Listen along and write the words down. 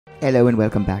Hello and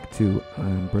welcome back to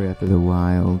Breath of the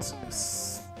Wild.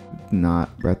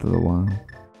 Not Breath of the Wild.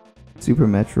 Super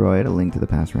Metroid, A Link to the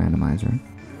Past Randomizer.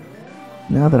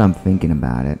 Now that I'm thinking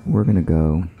about it, we're gonna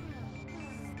go...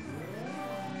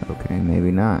 Okay, maybe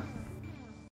not.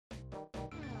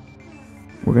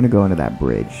 We're gonna go into that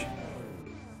bridge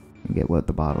and get what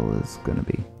the bottle is gonna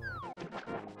be.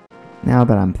 Now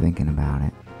that I'm thinking about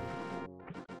it.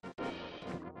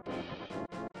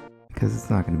 Because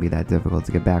it's not going to be that difficult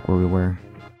to get back where we were.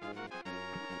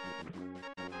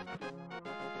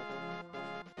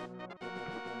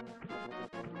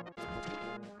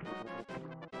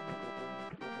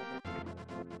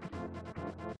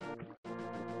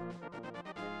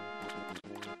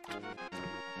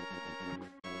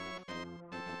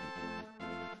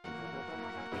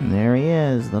 And there he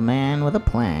is, the man with a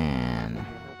plan.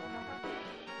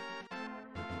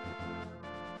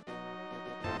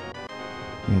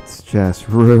 It's just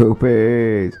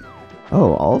rupees.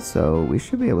 Oh, also, we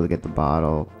should be able to get the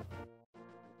bottle.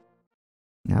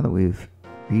 Now that we've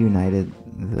reunited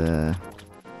the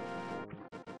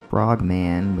frog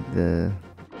man with the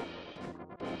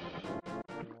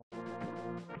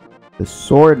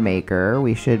sword maker,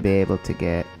 we should be able to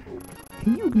get...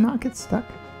 Can you not get stuck?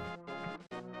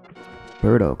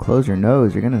 Birdo, close your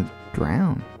nose, you're gonna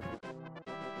drown.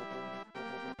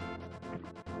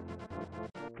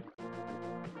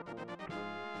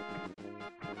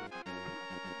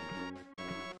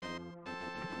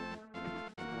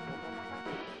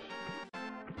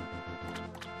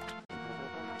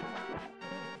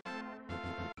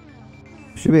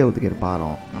 Should be able to get a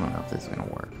bottle. I don't know if this is gonna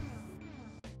work.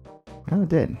 Oh, it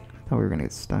did. I thought we were gonna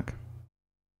get stuck.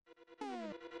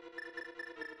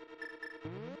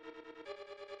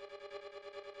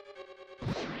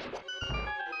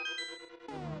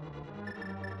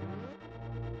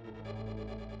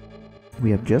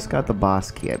 We have just got the boss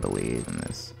key, I believe, in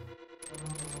this.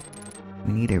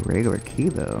 We need a regular key,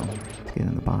 though, to get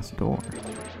in the boss door.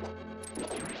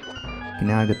 Okay,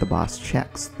 now I get the boss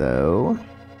checks, though.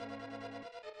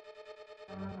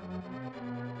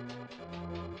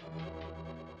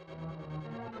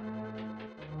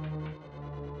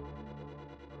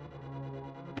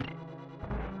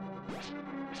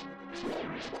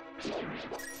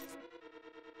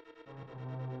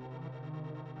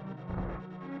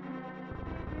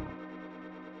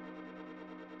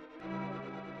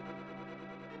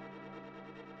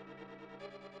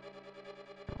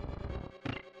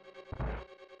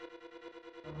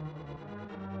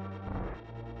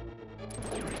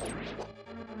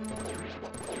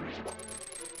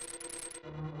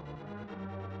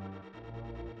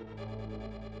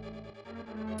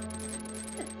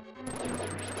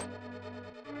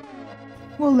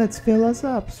 Well, let's fill us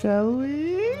up, shall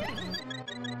we?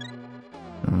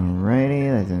 Alrighty,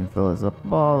 that didn't fill us up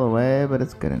all the way, but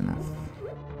it's good enough.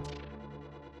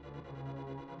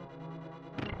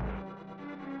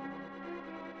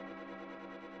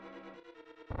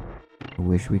 I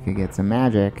wish we could get some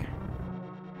magic.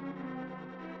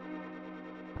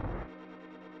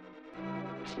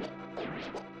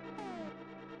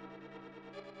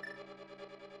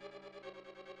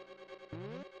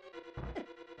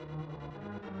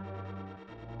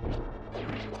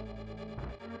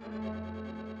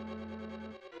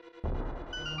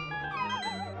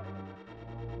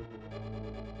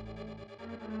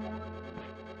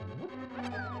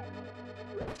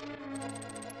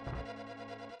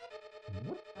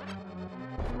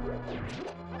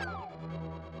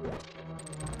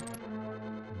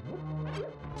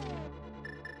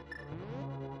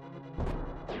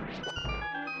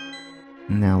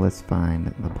 Now let's find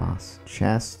the boss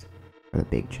chest, or the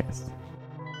big chest.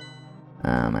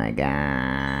 Oh my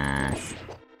gosh.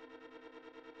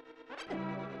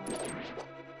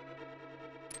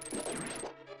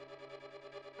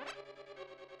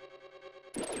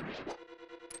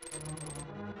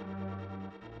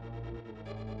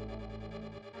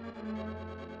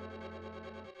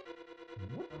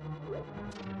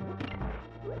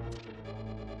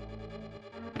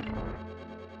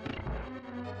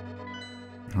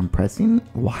 I'm pressing...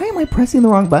 Why am I pressing the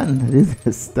wrong button to do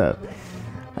this stuff?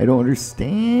 I don't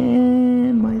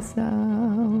understand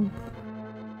myself.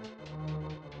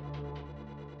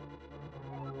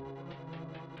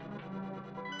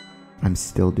 I'm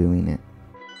still doing it.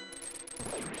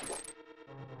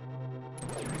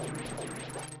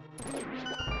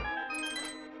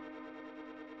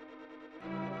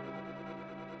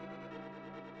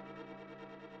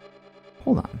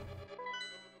 Hold on.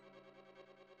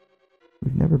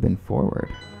 We've never been forward.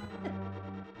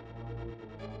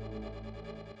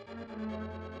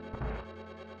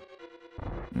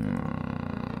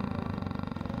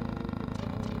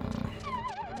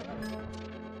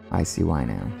 I see why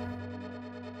now.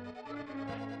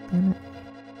 Damn it.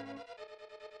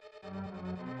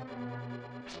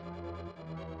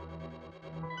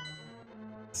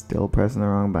 Still pressing the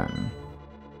wrong button.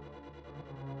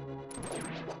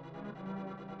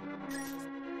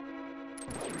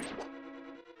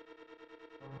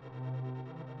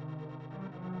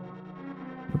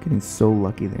 We're getting so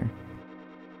lucky there.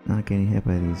 Not getting hit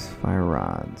by these fire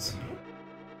rods.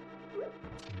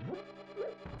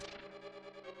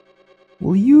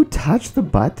 Will you touch the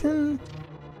button?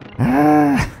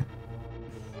 Ah!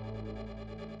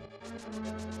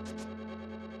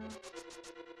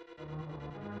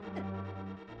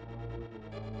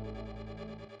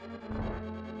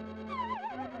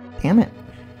 Damn it.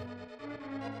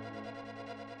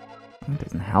 That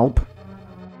doesn't help.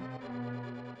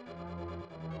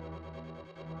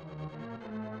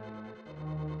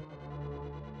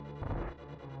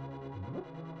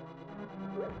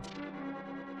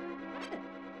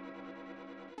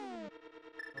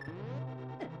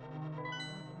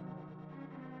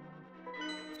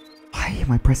 Why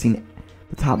am I pressing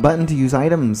the top button to use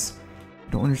items?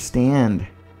 I don't understand.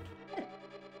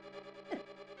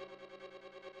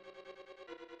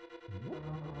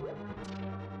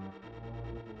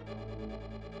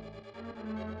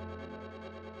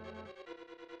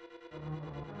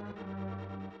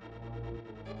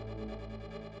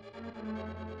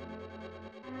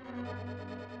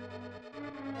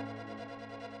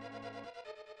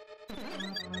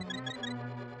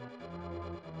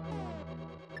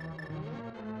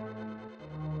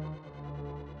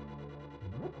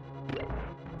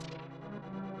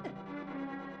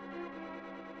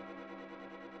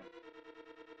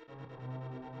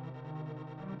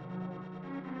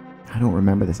 I don't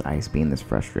remember this ice being this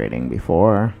frustrating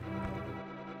before.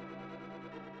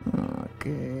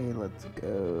 Okay, let's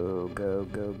go, go,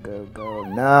 go, go, go.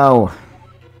 No!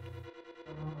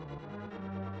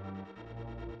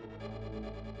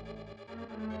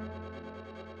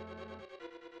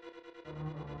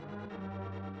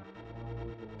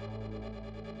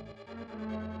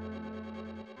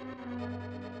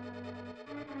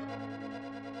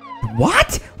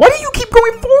 What? Why do you keep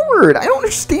going forward? I don't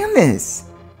understand this.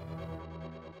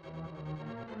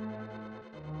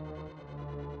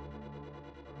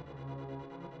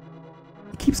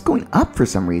 It keeps going up for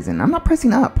some reason. I'm not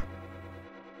pressing up.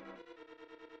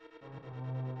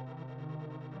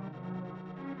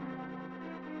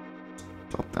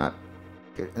 Stop that.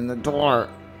 Get in the door.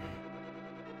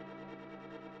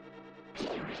 You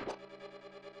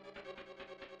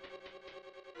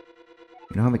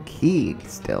don't have a key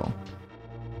still.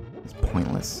 It's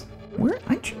pointless. Where?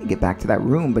 I'm trying to get back to that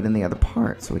room, but in the other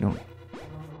part, so we don't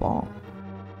fall.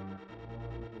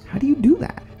 How do you do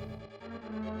that?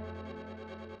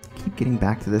 I keep getting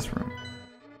back to this room.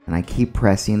 And I keep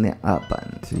pressing the up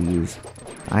button to use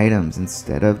items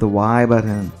instead of the Y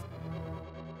button.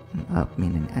 And up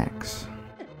meaning X.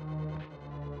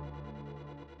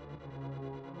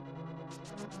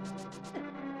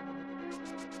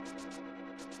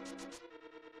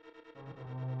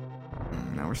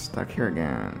 Now we're stuck here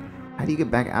again. How do you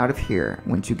get back out of here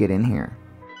once you get in here?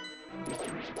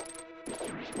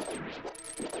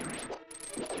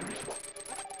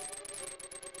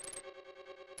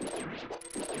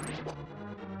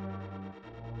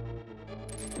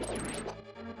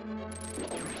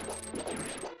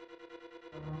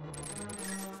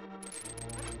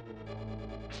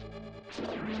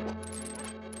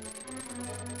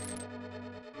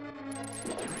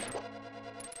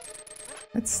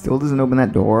 That still doesn't open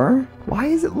that door? Why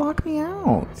does it lock me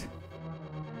out?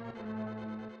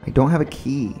 I don't have a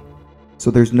key, so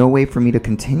there's no way for me to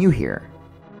continue here.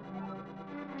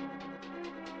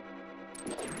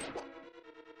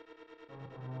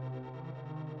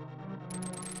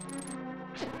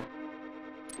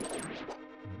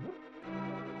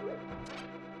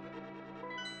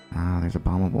 Ah, there's a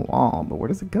bombable wall, but where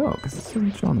does it go? Because this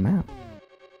doesn't show on the map.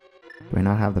 Do I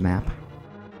not have the map?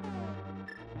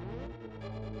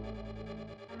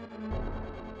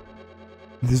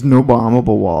 There's no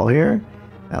bombable wall here?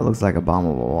 That looks like a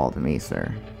bombable wall to me,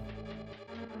 sir.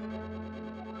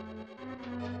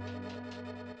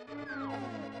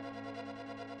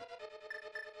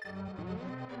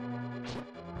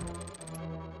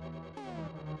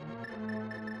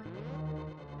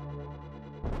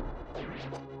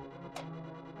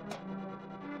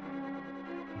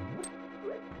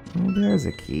 Oh, there's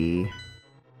a key.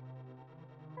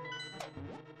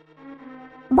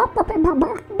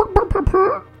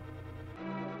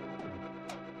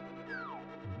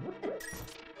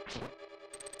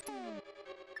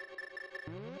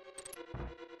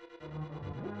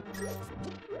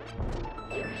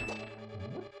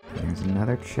 There's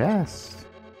another chest.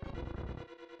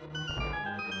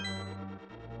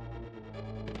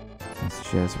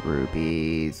 It's just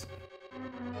rupees.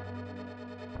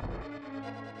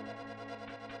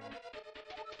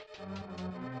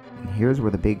 And here's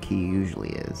where the big key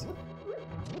usually is.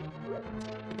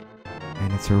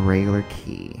 And it's a regular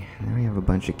key. Now we have a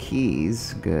bunch of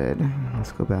keys. Good.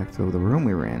 Let's go back to the room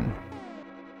we were in.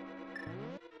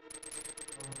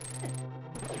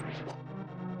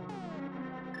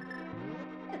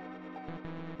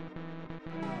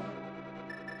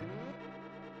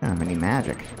 I don't have any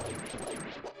magic.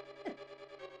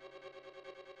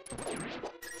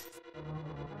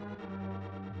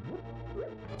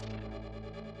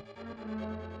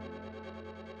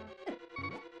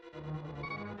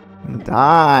 I'm gonna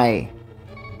die.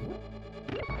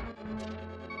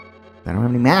 I don't have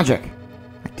any magic.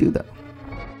 I do though.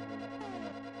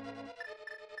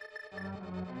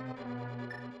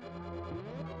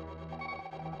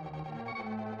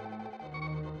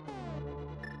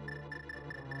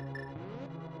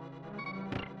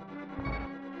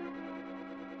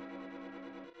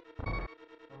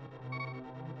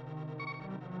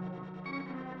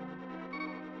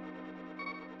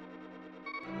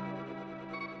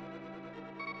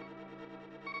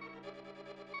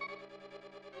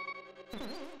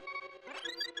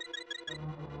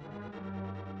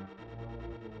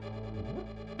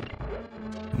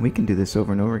 We can do this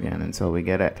over and over again until we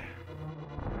get it.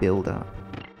 Build up.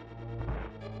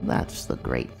 That's the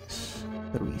greatness.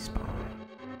 The respawn.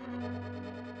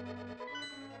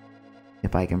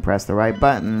 If I can press the right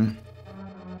button.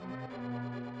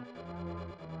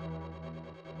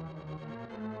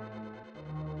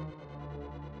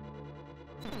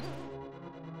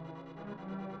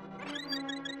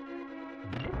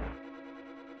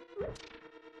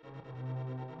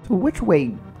 So which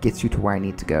way gets you to where I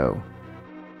need to go?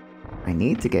 I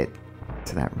need to get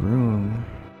to that room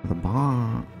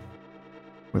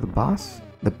where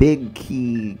the big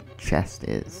key chest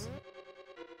is.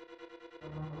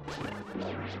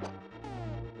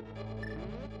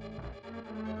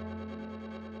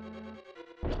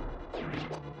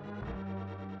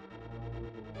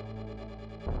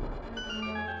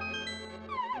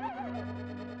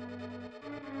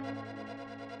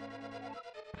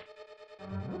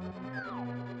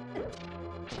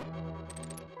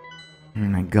 Oh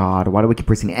my god, why do we keep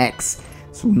pressing X?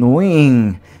 So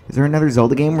annoying. Is there another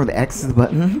Zelda game where the X is the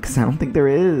button? Because I don't think there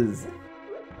is.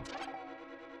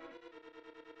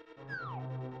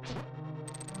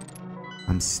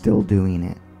 I'm still doing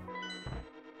it.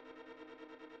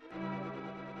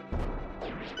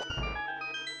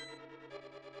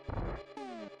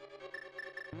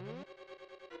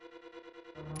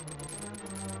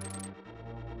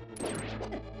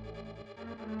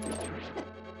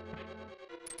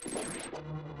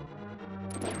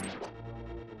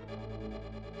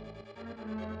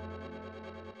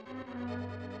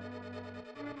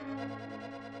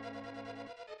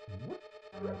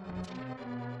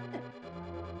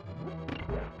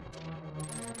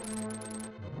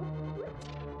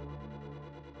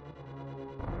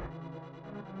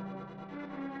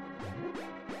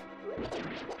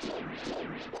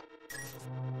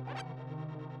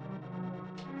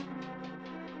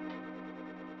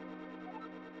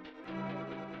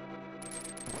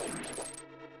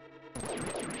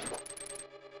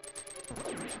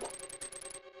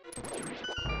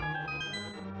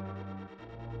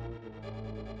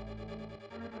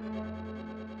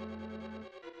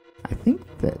 I think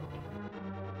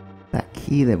that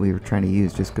key that we were trying to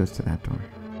use just goes to that door.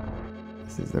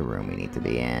 This is the room we need to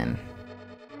be in.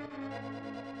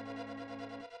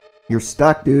 You're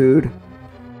stuck, dude.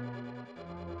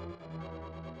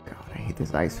 God, I hate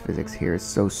this ice physics here. It's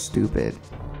so stupid.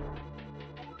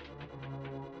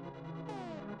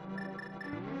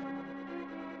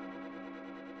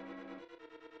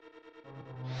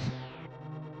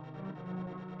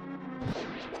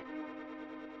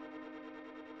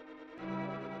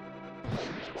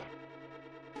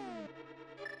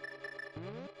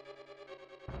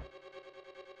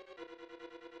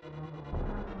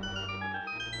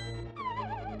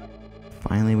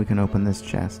 Finally, we can open this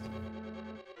chest.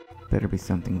 Better be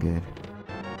something good.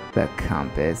 The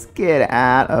compass. Get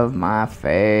out of my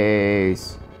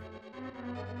face.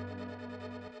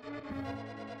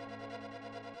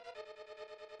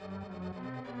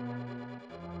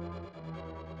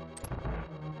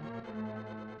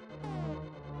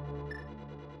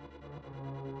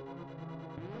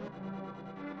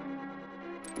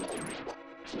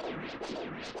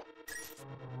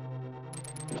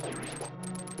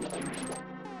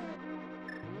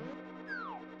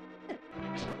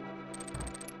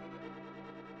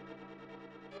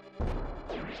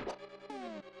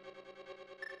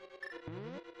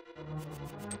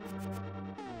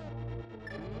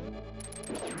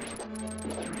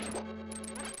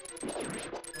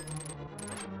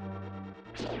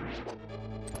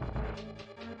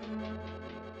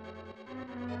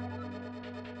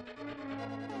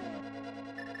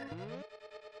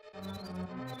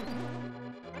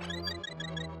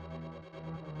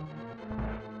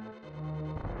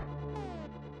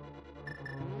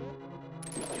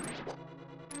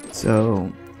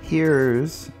 So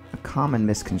here's a common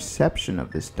misconception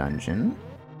of this dungeon.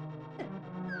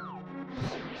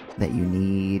 That you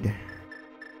need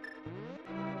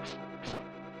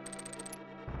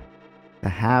to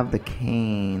have the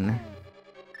cane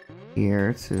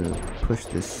here to push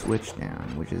this switch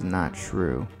down, which is not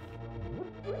true.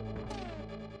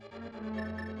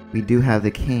 We do have the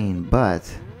cane,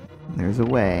 but there's a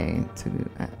way to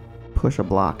push a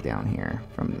block down here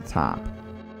from the top.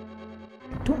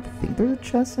 I don't think there's a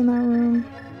chest in that room.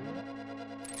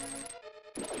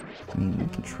 I mean, we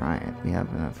can try it. We have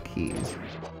enough keys.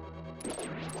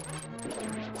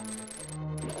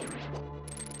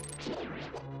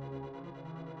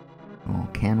 Oh,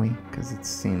 can we? Because it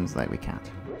seems like we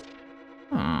can't.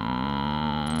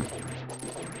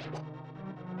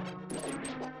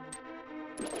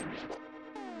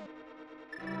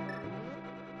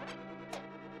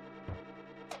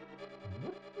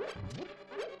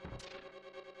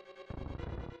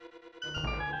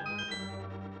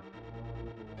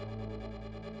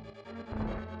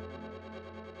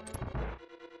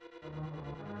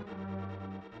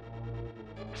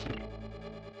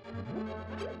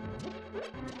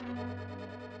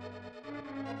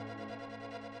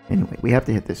 Anyway, we have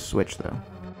to hit this switch though.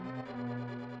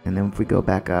 And then if we go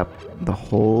back up, the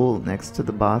hole next to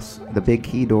the boss, the big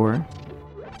key door,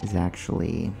 is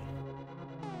actually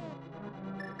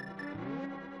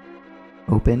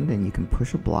opened, and you can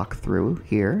push a block through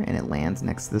here and it lands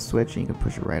next to the switch and you can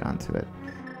push it right onto it.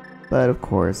 But of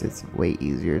course it's way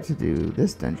easier to do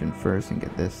this dungeon first and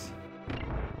get this.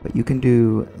 But you can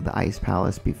do the Ice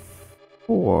Palace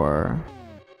before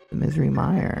the Misery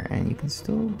Mire and you can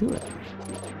still do it.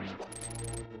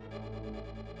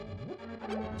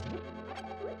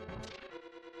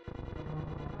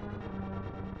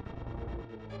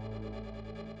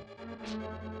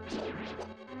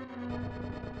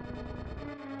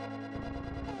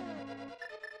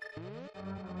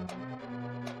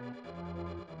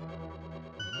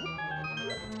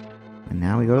 And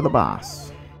now we go to the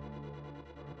boss.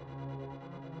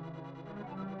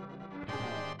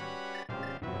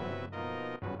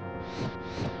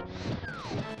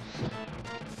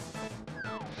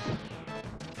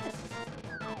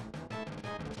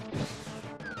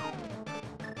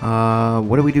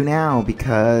 What do we do now?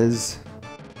 Because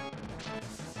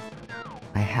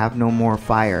I have no more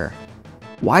fire.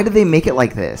 Why did they make it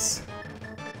like this?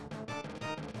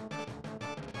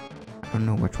 I don't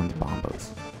know which one's Bombos.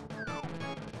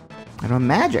 I don't have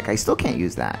magic. I still can't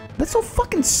use that. That's so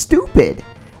fucking stupid.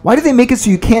 Why did they make it so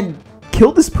you can't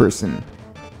kill this person?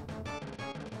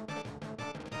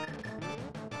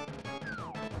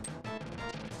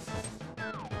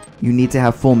 You need to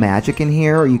have full magic in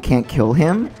here or you can't kill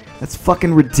him? That's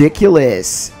fucking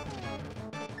ridiculous.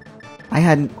 I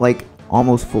had, like,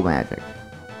 almost full magic.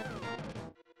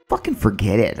 Fucking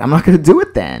forget it. I'm not gonna do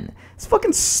it then. It's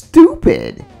fucking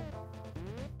stupid.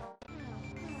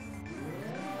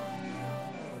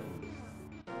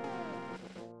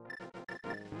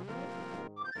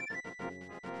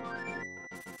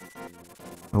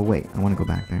 Oh wait, I want to go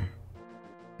back there.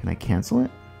 Can I cancel it?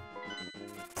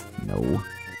 No.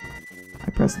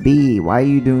 I pressed B. Why are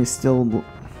you doing still...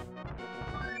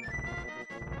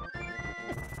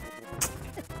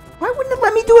 Why wouldn't it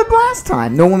let me do it last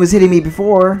time? No one was hitting me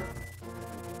before.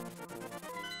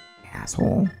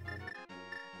 Asshole.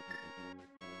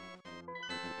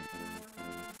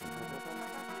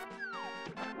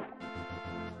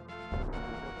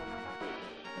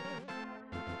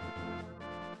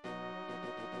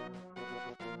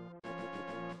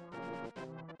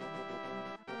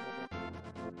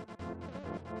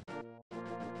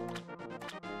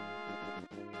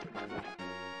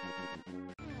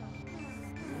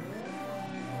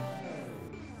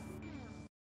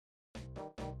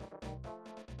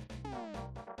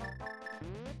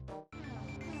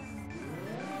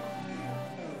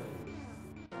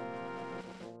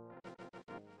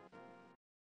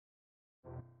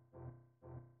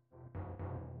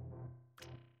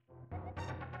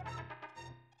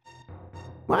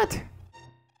 What?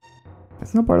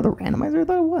 That's not part of the randomizer? I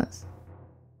thought it was.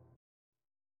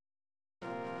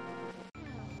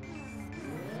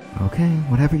 Okay,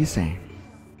 whatever you say.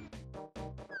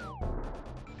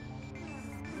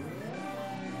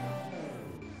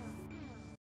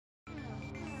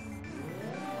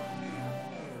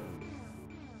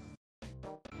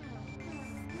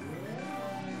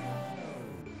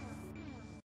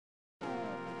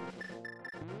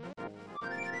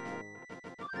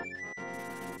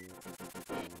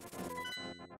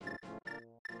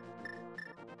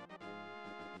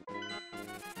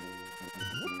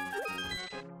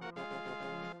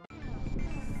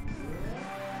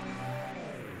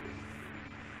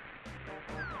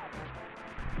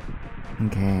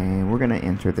 Okay, we're gonna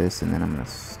enter this and then I'm gonna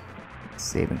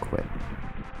save and quit.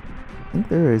 I think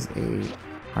there is a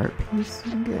heart piece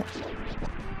you can get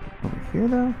over here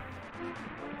though.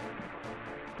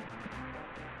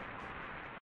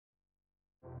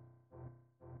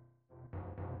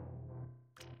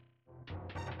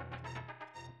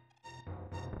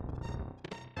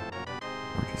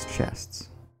 Or just chests.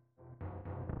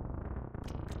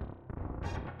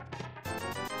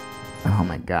 Oh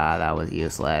my god, that was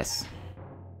useless.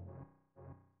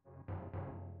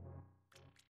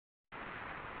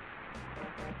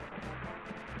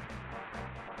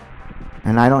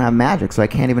 And I don't have magic, so I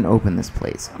can't even open this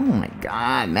place. Oh my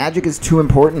god, magic is too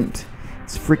important.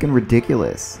 It's freaking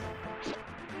ridiculous.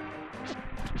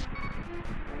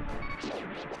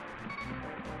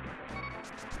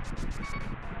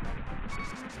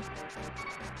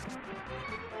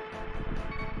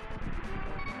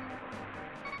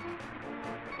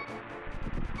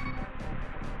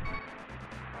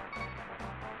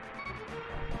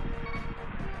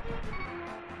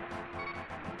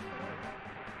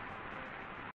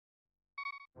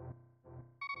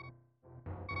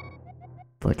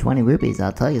 For 20 rupees,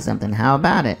 I'll tell you something. How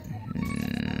about it?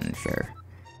 Sure.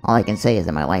 All I can say is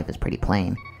that my life is pretty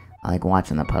plain. I like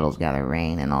watching the puddles gather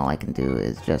rain, and all I can do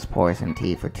is just pour some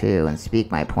tea for two and speak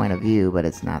my point of view, but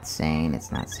it's not sane,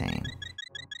 it's not sane.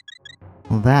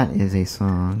 Well, that is a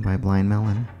song by Blind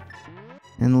Melon.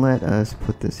 And let us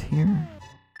put this here.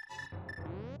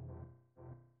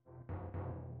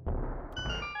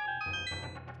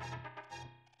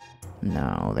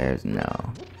 No, there's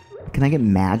no. Can I get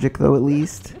magic though at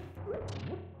least?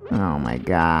 Oh my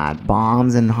god.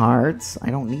 Bombs and hearts? I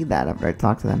don't need that after I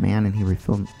talked to that man and he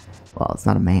refilled... Well, it's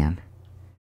not a man.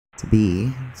 It's a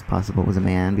bee. It's possible it was a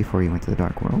man before he went to the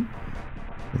dark world.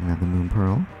 Doesn't have the moon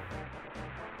pearl.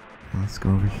 Let's go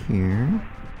over here.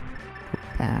 Go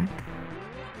back.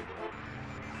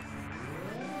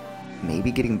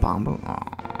 Maybe getting Bombo?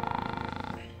 Aww.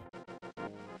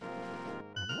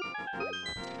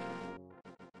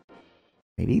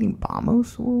 Maybe eating Bombo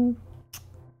Soul?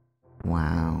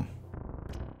 Wow.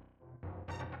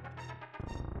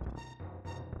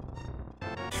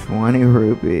 20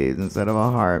 rupees instead of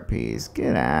a heart piece.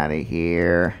 Get out of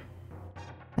here.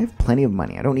 I have plenty of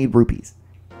money. I don't need rupees.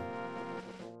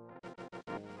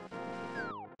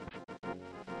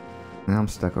 Now I'm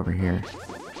stuck over here.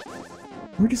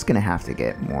 We're just gonna have to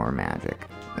get more magic.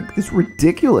 Like, it's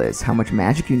ridiculous how much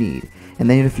magic you need. And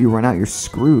then if you run out, you're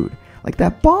screwed. Like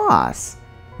that boss.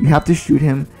 You have to shoot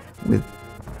him with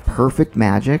perfect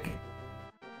magic.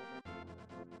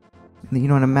 And then you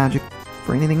don't have magic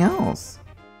for anything else.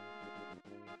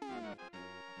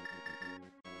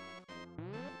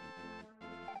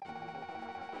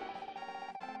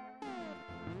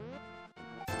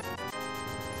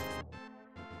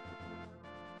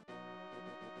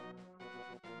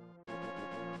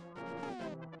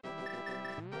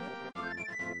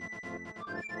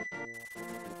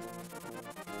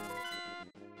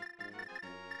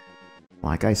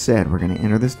 Like I said, we're going to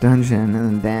enter this dungeon,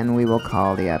 and then we will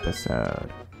call the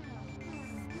episode.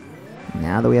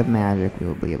 Now that we have magic, we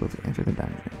will be able to enter the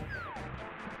dungeon.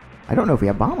 I don't know if we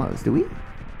have bombos, do we? We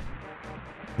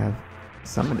have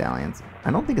some medallions.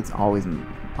 I don't think it's always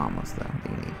bombos, though,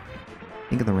 that you need. I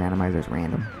think of the randomizer as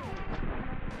random.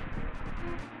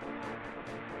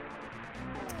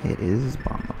 It is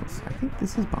bombos. I think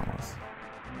this is bombos.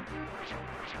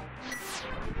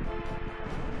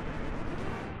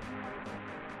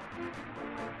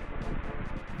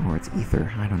 Or it's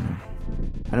ether. I don't know.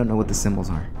 I don't know what the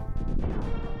symbols are.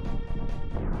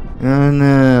 And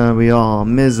there we all.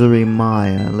 Misery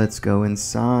Maya. Let's go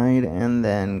inside and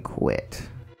then quit.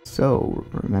 So,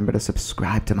 remember to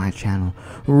subscribe to my channel.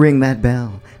 Ring that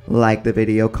bell. Like the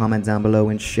video. Comment down below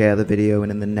and share the video.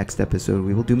 And in the next episode,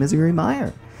 we will do Misery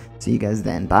Maya. See you guys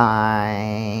then.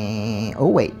 Bye. Oh,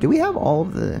 wait. Do we have all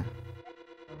of the...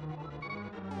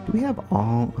 Do we have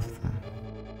all of the...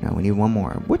 No, we need one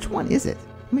more. Which one is it?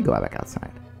 Let me go back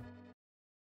outside.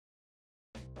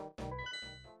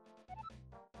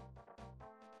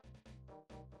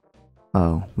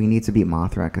 Oh, we need to beat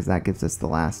Mothra because that gives us the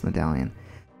last medallion.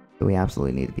 So we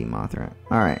absolutely need to beat Mothra.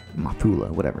 Alright, Mothula,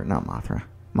 whatever, not Mothra.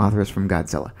 Mothra's from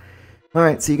Godzilla.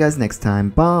 Alright, see you guys next time.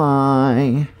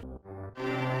 Bye!